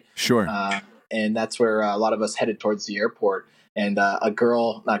 right? Sure. And that's where a lot of us headed towards the airport. And a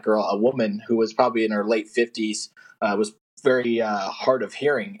woman who was probably in her late 50s was very hard of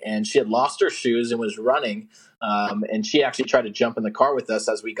hearing. And she had lost her shoes and was running. And she actually tried to jump in the car with us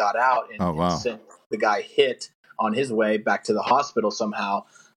as we got out. And sent the guy hit on his way back to the hospital somehow.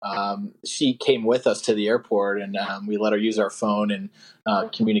 She came with us to the airport, and we let her use our phone and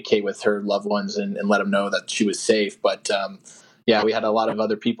communicate with her loved ones and let them know that she was safe. But yeah, we had a lot of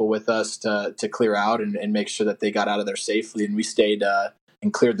other people with us to clear out and make sure that they got out of there safely. And we stayed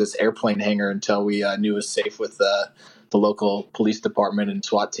and cleared this airplane hangar until we knew it was safe with the local police department and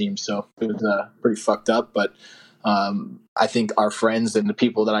SWAT team. So it was pretty fucked up. But I think our friends and the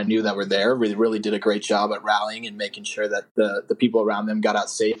people that I knew that were there really did a great job at rallying and making sure that the people around them got out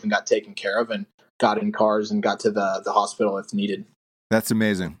safe and got taken care of and got in cars and got to the hospital if needed. That's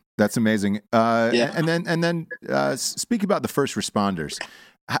amazing. That's amazing. Yeah. And then speak about the first responders.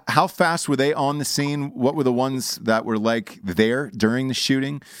 How fast were they on the scene? What were the ones that were there during the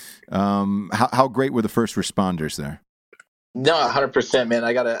shooting? How great were the first responders there? No, 100%, man.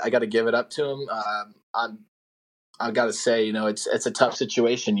 I gotta give it up to him. I gotta say, it's a tough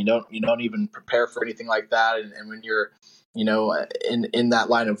situation. You don't even prepare for anything like that, and when you're, in that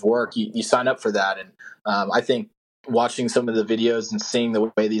line of work, you sign up for that. And I think watching some of the videos and seeing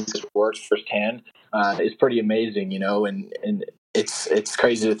the way these works firsthand is pretty amazing. And it's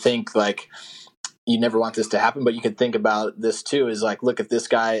crazy to think like you never want this to happen, but you can think about this too is like, look, if this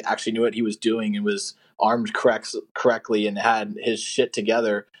guy actually knew what he was doing and was armed correctly and had his shit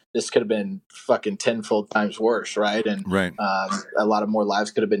together, this could have been fucking tenfold times worse, right? And Right. A lot of more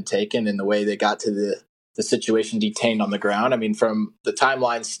lives could have been taken in the way they got to the situation detained on the ground. I mean, from the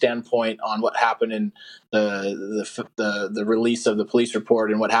timeline standpoint on what happened in the release of the police report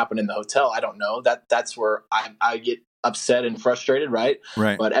and what happened in the hotel, I don't know. That's where I get upset and frustrated, right?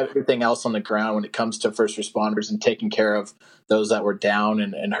 Right. But everything else on the ground when it comes to first responders and taking care of those that were down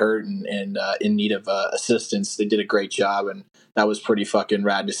and hurt and in need of assistance, they did a great job. And that was pretty fucking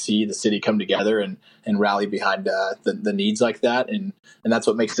rad to see the city come together and rally behind the needs like that. And that's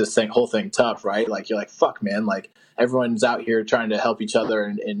what makes this whole thing tough, right? Like, you're like, fuck, man, like everyone's out here trying to help each other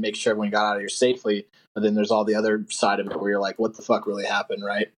and make sure everyone got out of here safely. But then there's all the other side of it where you're like, what the fuck really happened,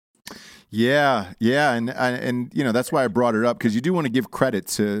 right? Yeah, and that's why I brought it up, because you do want to give credit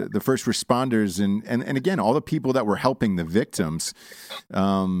to the first responders and again all the people that were helping the victims.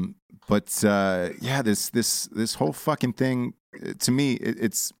 But this whole fucking thing, to me,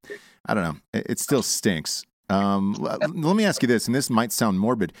 it's I don't know, it still stinks. Let me ask you this, and this might sound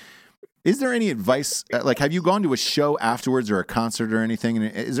morbid. Is there any advice, like have you gone to a show afterwards or a concert or anything?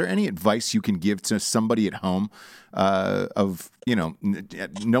 And is there any advice you can give to somebody at home of,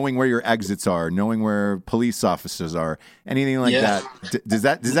 knowing where your exits are, knowing where police officers are, anything like that? Does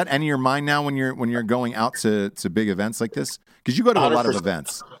that enter your mind now when you're going out to big events like this? Because you go to a lot of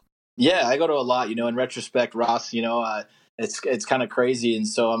events. Yeah, I go to a lot, in retrospect, Ross, it's kind of crazy. And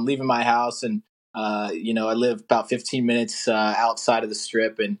so I'm leaving my house and, I live about 15 minutes outside of the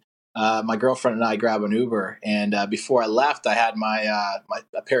strip, and my girlfriend and I grab an Uber, and before I left, I had my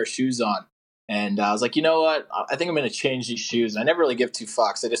a pair of shoes on, and I was like, you know what? I think I'm going to change these shoes. And I never really give two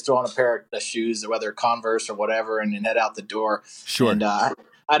fucks. I just throw on a pair of shoes, whether Converse or whatever, and then head out the door. Sure. And I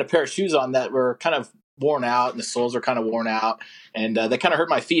had a pair of shoes on that were kind of worn out, and the soles are kind of worn out, and they kind of hurt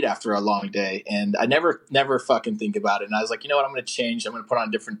my feet after a long day. And I never fucking think about it. And I was like, you know what? I'm going to change. I'm going to put on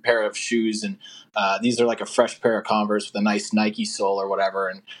a different pair of shoes, and these are like a fresh pair of Converse with a nice Nike sole or whatever.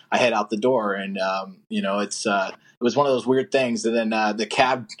 And I head out the door, and it was one of those weird things. And then the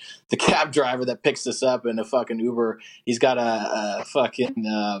cab driver that picks us up in a fucking Uber, he's got a fucking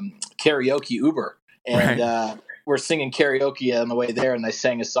karaoke Uber, and Right. We're singing karaoke on the way there, and I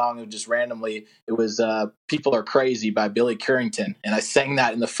sang a song of just randomly. It was "People Are Crazy" by Billy Currington, and I sang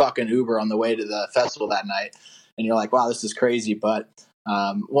that in the fucking Uber on the way to the festival that night. And you're like, wow, this is crazy. But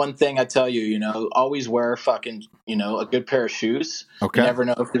one thing I tell you, always wear fucking, a good pair of shoes. Okay. You never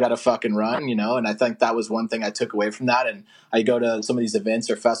know if you got to fucking run, and I think that was one thing I took away from that. And I go to some of these events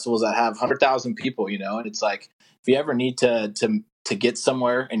or festivals that have 100,000 people, and it's like, if you ever need to get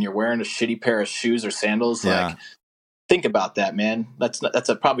somewhere and you're wearing a shitty pair of shoes or sandals, like, think about that, man. That's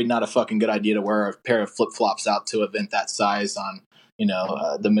probably not a fucking good idea to wear a pair of flip-flops out to an event that size on,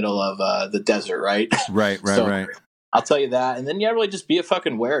 the middle of the desert, right? Right. So, I'll tell you that. And then, really just be a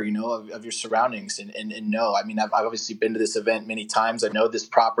fucking aware, of your surroundings and know. I mean, I've obviously been to this event many times. I know this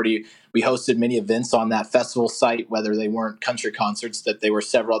property. We hosted many events on that festival site, whether they weren't country concerts, that they were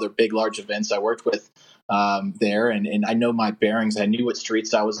several other big, large events I worked with there. And I know my bearings. I knew what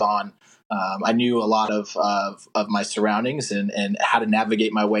streets I was on. I knew a lot of my surroundings and how to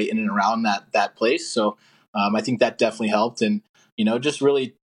navigate my way in and around that place. So I think that definitely helped. And, just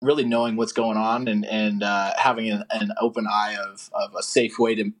really knowing what's going on and having an open eye of a safe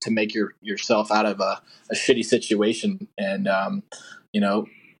way to make yourself out of a shitty situation. And,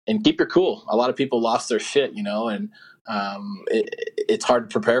 and keep your cool. A lot of people lost their shit, and it's hard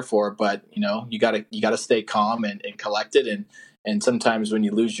to prepare for, but, you gotta stay calm and collected. And sometimes when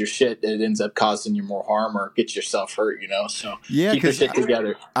you lose your shit, it ends up causing you more harm or get yourself hurt, So keep your shit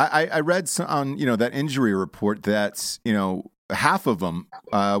together. I read on that injury report that half of them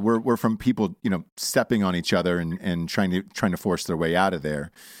were from people stepping on each other and trying to force their way out of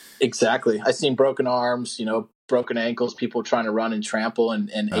there. Exactly. I've seen broken arms, broken ankles, people trying to run and trample and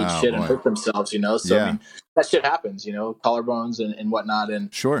eat shit and hurt themselves, So I mean, that shit happens, collarbones and whatnot.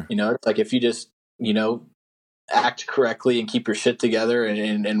 And sure, it's like if you just act correctly and keep your shit together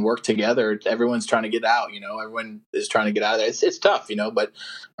and work together, everyone's trying to get out, everyone is trying to get out of there. It's tough, but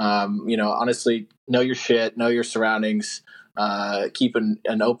honestly, know your shit, know your surroundings, keep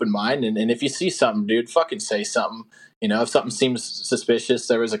an open mind. And if you see something, dude, fucking say something. If something seems suspicious,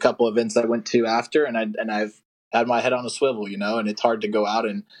 there was a couple events I went to after, and I've had my head on a swivel, and it's hard to go out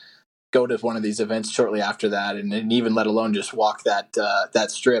and go to one of these events shortly after that, and even let alone just walk that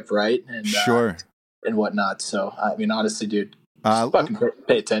strip, right? And sure. And whatnot. So I mean, honestly, dude, just fucking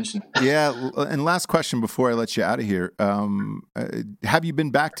pay attention. Yeah. And last question before I let you out of here: have you been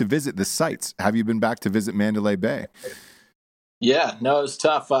back to visit the sites? Have you been back to visit Mandalay Bay? Yeah, no, it was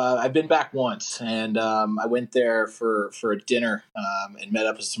tough. I've been back once, and I went there for a dinner and met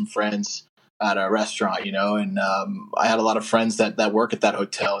up with some friends at a restaurant, and I had a lot of friends that work at that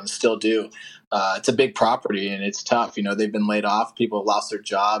hotel and still do. It's a big property, and it's tough. They've been laid off. People have lost their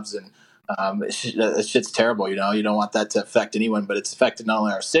jobs, and shit's terrible. You don't want that to affect anyone, but it's affected not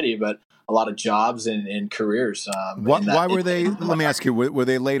only our city, but a lot of jobs and careers. Why were they? Let me ask you: were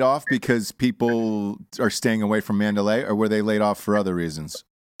they laid off because people are staying away from Mandalay, or were they laid off for other reasons?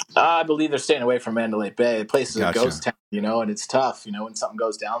 I believe they're staying away from Mandalay Bay. The place is a ghost town, and it's tough. When something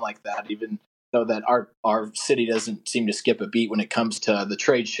goes down like that, even though that our city doesn't seem to skip a beat when it comes to the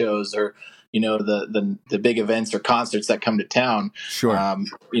trade shows or the big events or concerts that come to town. Sure.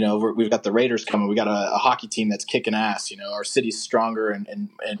 We've got the Raiders coming. We got a hockey team that's kicking ass. Our city's stronger and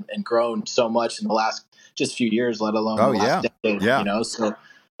grown so much in the last just few years, let alone the last decade. Yeah. So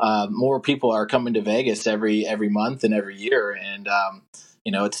more people are coming to Vegas every month and every year, and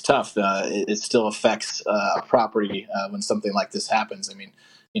it's tough. It still affects a property when something like this happens. I mean,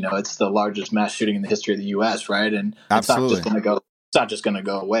 it's the largest mass shooting in the history of the U.S., right? And absolutely. It's not just going to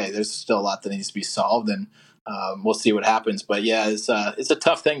go away. There's still a lot that needs to be solved, and we'll see what happens. But yeah, it's a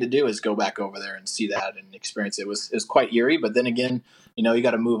tough thing to do, is go back over there and see that and experience it. It was quite eerie, but then again, you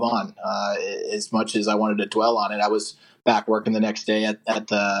got to move on. As much as I wanted to dwell on it, I was back working the next day at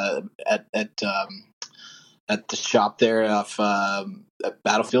the shop there off at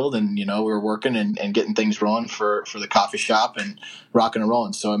Battlefield, and we were working and getting things rolling for the coffee shop and rocking and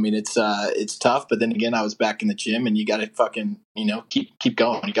rolling. So I mean, it's tough, but then again, I was back in the gym, and you got to fucking keep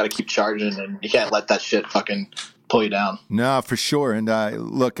going. You got to keep charging, and you can't let that shit fucking pull you down. No, for sure. And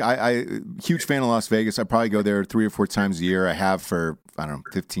look, I huge fan of Las Vegas. I probably go there 3 or 4 times a year. I have for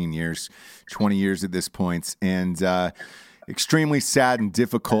 15 years, 20 years at this point, and extremely sad and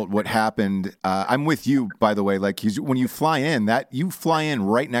difficult what happened. I'm with you, by the way. Like, when you fly in,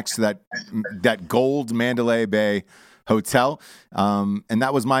 right next to that gold Mandalay Bay hotel, and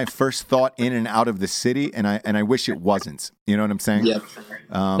that was my first thought in and out of the city. And I wish it wasn't. You know what I'm saying? Yeah.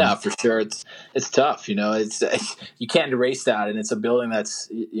 No, for sure. It's tough. It's you can't erase that, and it's a building that's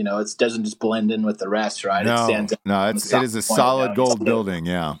it doesn't just blend in with the rest, right? No, it stands it is a solid gold building.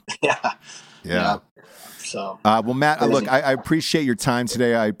 Yeah. Yeah. So, well, Matt, look, I appreciate your time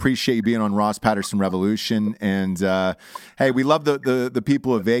today. I appreciate you being on Ross Patterson Revolution. And hey, we love the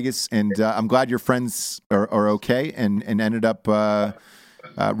people of Vegas, and I'm glad your friends are okay and ended up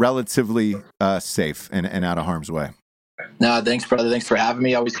relatively safe and out of harm's way. No, thanks, brother. Thanks for having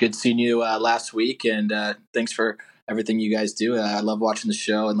me. Always good seeing you last week, and thanks for everything you guys do. I love watching the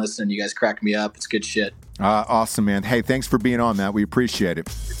show and listening. You guys crack me up. It's good shit. Awesome, man. Hey, thanks for being on, Matt. We appreciate it.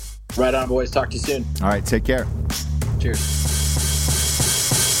 Right on, boys. Talk to you soon. All right, take care. Cheers.